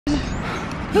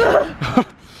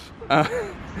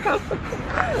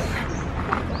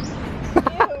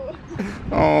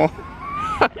Oh.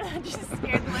 Just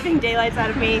scared the living daylights out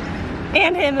of me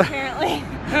and him apparently.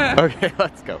 Okay,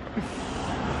 let's go.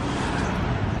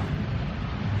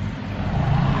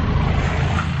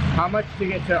 How much to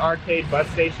get to Arcade bus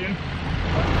station?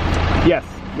 Yes,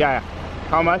 yeah.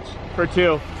 How much for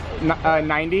two?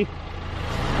 90?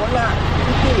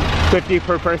 50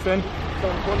 per person?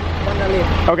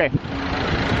 Okay.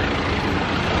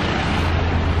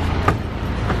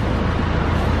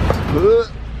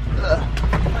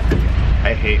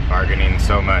 I hate bargaining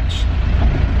so much.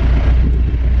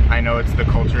 I know it's the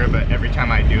culture, but every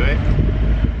time I do it,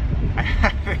 I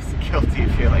have this guilty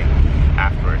feeling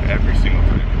afterward every single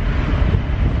time.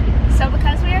 So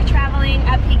because we are traveling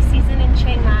at peak season in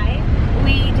Chiang Mai,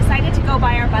 we decided to go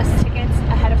buy our bus tickets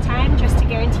ahead of time just to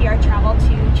guarantee our travel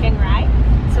to Chiang Rai.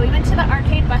 So we went to the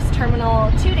Arcade bus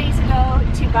terminal 2 days ago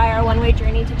to buy our one-way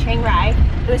journey to Chiang Rai.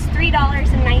 It was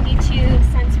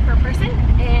 $3.92 per person,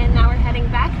 and now we're heading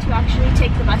back to actually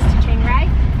take the bus to Chiang Rai.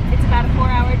 It's about a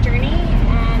 4-hour journey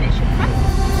and it should be fun.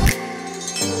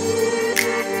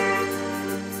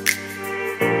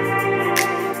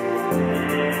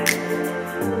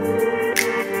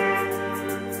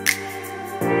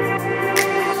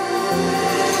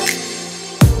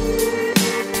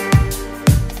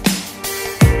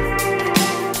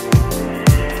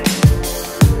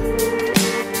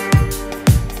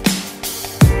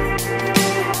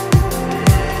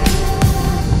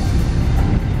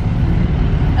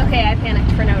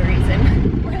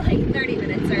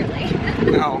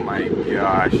 Oh my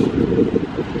gosh.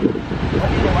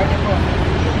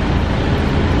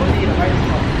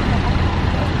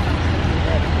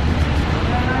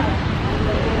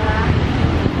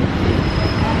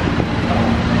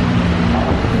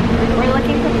 We're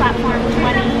looking for platform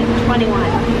 20, 21.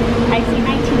 I see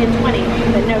 19 and 20,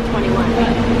 but no 21.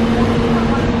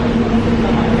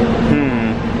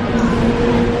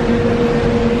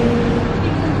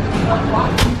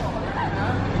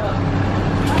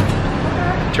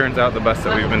 Turns out the bus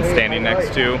that we've been standing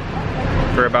next to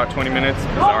for about 20 minutes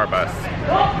is our bus.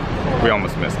 We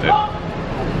almost missed it.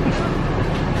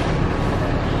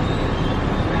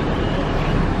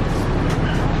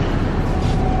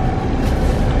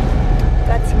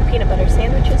 Got some peanut butter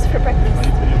sandwiches for breakfast.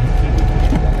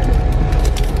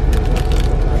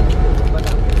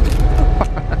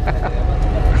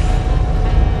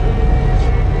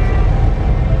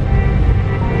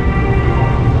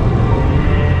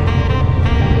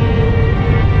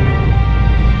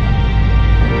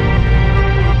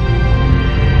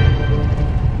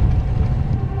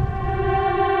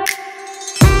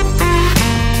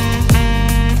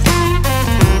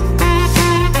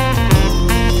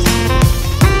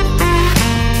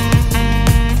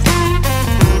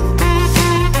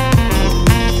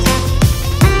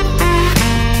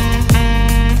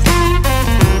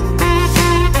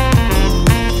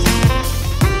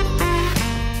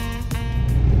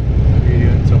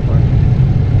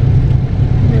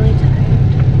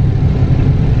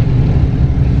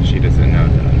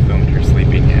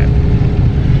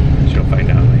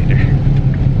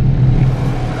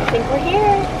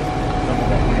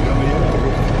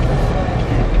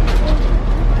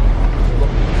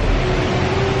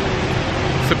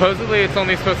 Supposedly it's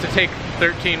only supposed to take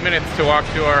 13 minutes to walk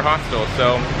to our hostel,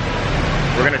 so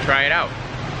we're gonna try it out.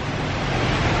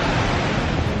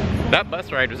 That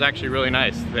bus ride was actually really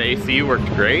nice. The AC worked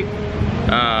great.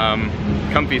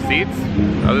 Comfy seats,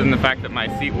 other than the fact that my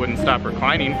seat wouldn't stop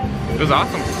reclining. It was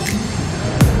awesome.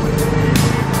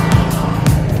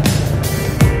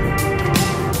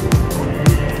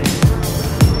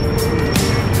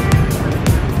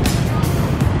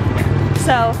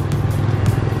 So,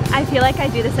 I feel like I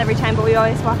do this every time, but we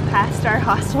always walk past our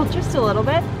hostel just a little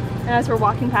bit. And as we're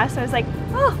walking past, I was like,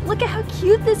 oh, look at how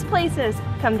cute this place is.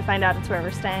 Come to find out it's where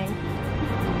we're staying.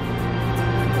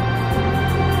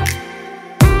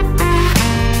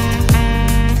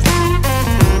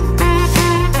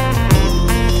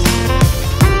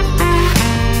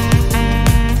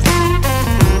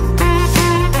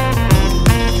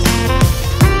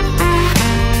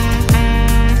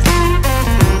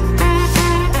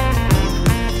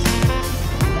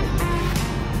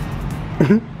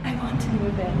 I want to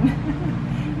move in.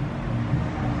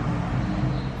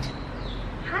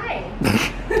 Hi.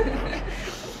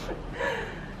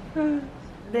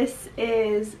 This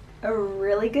is a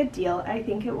really good deal. I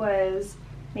think it was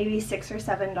maybe $6 or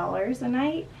 $7 a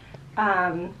night.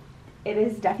 It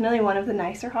is definitely one of the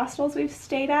nicer hostels we've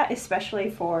stayed at, especially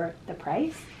for the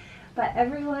price. but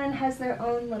everyone has their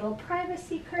own little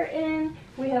privacy curtain.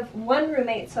 We have one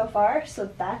roommate so far, so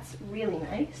that's really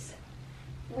nice.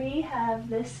 We have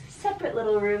this separate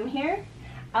little room here.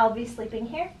 I'll be sleeping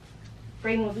here.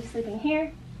 Braden will be sleeping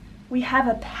here. We have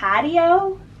a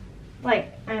patio.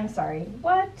 Like, I'm sorry,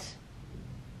 what?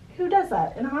 Who does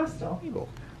that in a hostel?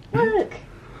 Look,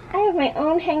 I have my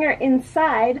own hanger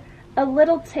inside, a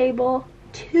little table,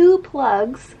 2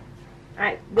 plugs.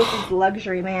 This is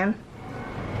luxury, man.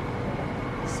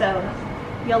 So,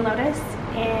 you'll notice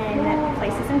in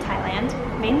places in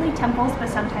Thailand, mainly temples, but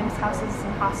sometimes houses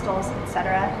and hostels,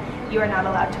 etc., you are not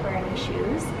allowed to wear any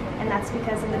shoes. And that's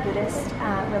because in the Buddhist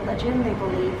religion, they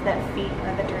believe that feet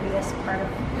are the dirtiest part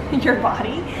of your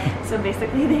body. So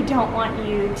basically, they don't want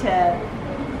you to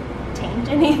taint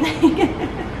anything.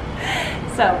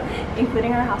 So,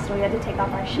 including our hostel, we had to take off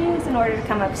our shoes in order to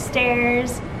come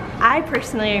upstairs. I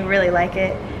personally really like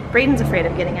it. Braden's afraid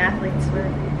of getting athlete's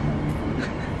foot.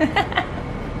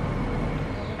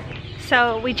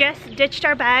 So we just ditched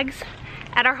our bags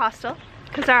at our hostel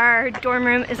because our dorm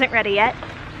room isn't ready yet.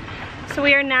 So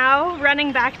we are now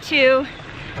running back to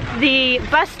the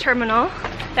bus terminal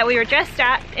that we were just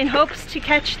at in hopes to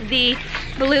catch the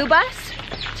blue bus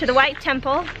to the White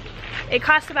Temple. It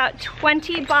costs about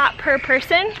 20 baht per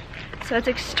person, so it's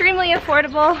extremely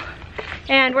affordable.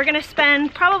 And we're gonna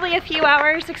spend probably a few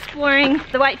hours exploring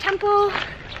the White Temple,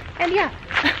 and yeah.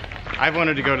 I've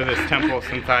wanted to go to this temple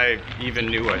since I even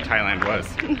knew what Thailand was.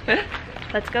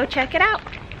 Let's go check it out.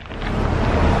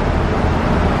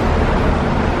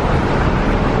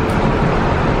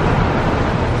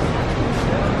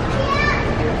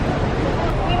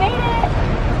 We made it!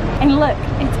 And look,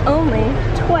 it's only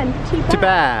 20 baht. To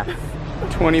Bath.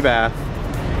 20 baht.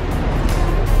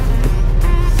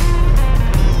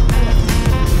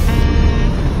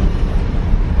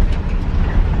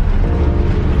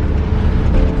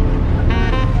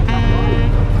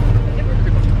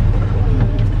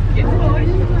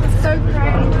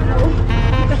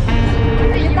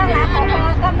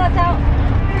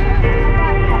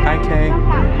 Hi, Kay.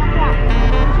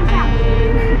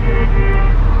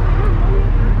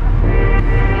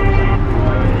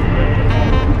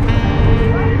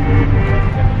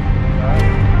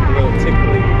 A little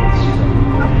tickly.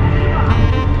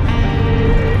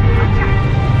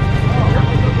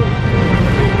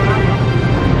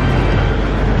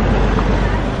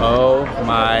 Oh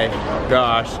my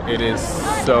gosh, it is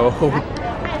so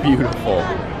beautiful.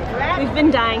 We've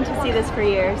been dying to see this for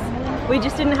years. We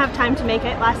just didn't have time to make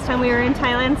it last time we were in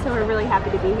Thailand, so we're really happy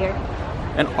to be here.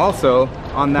 And also,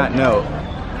 on that note,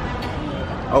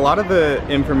 a lot of the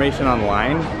information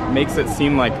online makes it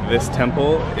seem like this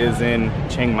temple is in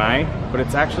Chiang Mai, but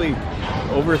it's actually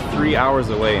over 3 hours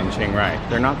away in Chiang Rai.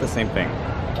 They're not the same thing.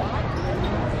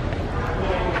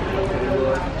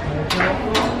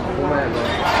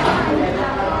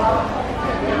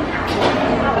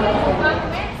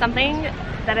 Something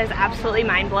that is absolutely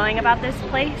mind-blowing about this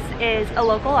place is a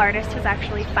local artist has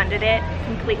actually funded it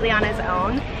completely on his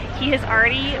own. He has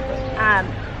already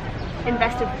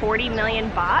invested 40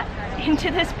 million baht into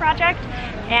this project,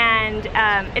 and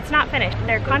it's not finished.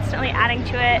 They're constantly adding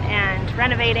to it and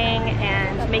renovating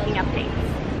and making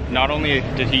updates. Not only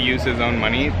did he use his own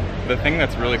money, the thing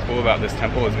that's really cool about this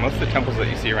temple is most of the temples that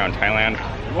you see around Thailand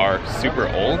are super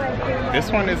old.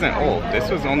 This one isn't old. This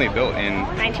was only built in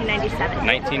 1997.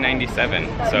 1997,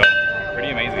 so pretty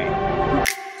amazing.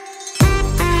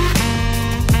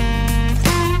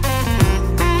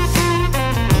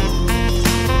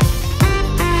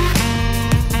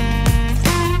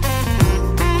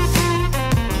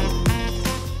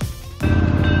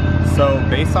 So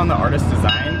based on the artist's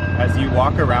design, as you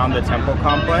walk around the temple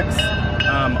complex,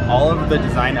 all of the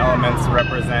design elements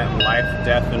represent life,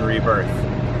 death, and rebirth.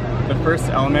 The first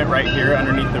element right here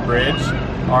underneath the bridge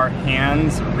are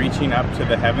hands reaching up to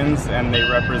the heavens, and they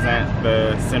represent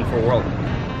the sinful world.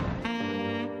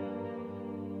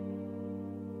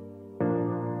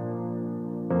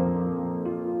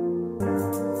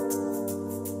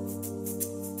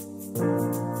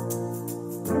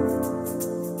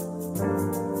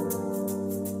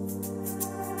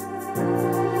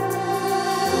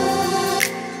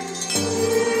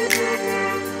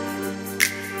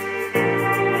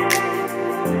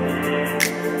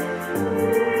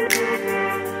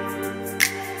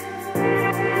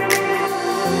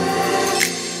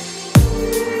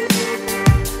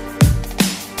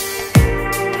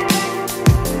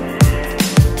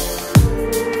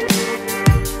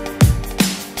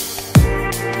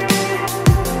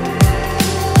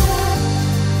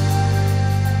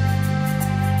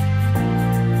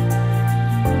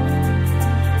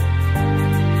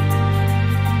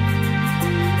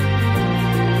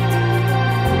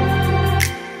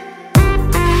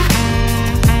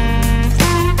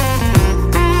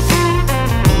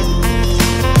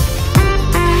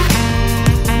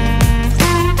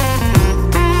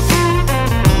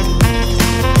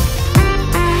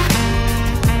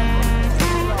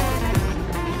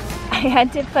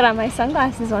 had to put on my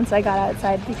sunglasses once I got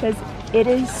outside because it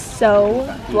is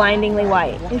so blindingly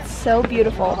white. It's so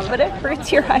beautiful, but it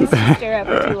hurts your eyes to stare at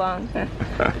for too long.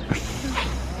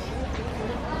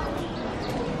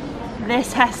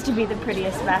 This has to be the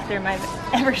prettiest bathroom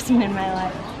I've ever seen in my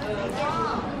life.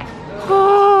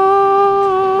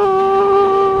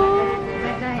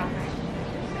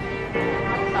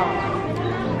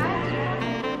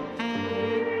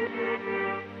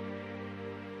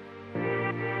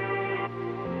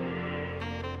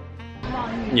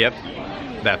 Yep,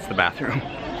 that's the bathroom.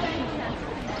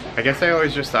 I guess I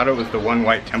always just thought it was the one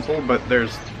white temple, but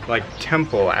there's like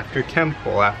temple after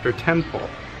temple after temple.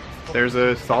 There's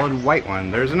a solid white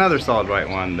one, there's another solid white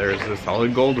one, there's a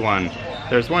solid gold one.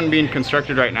 There's one being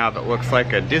constructed right now that looks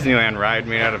like a Disneyland ride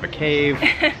made out of a cave.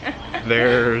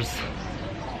 There's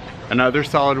another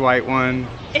solid white one.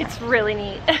 It's really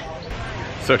neat.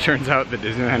 So it turns out the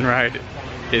Disneyland ride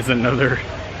is another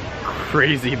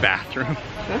crazy bathroom.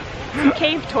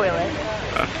 Cave toilet.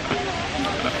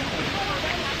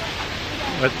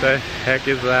 What the heck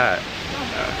is that?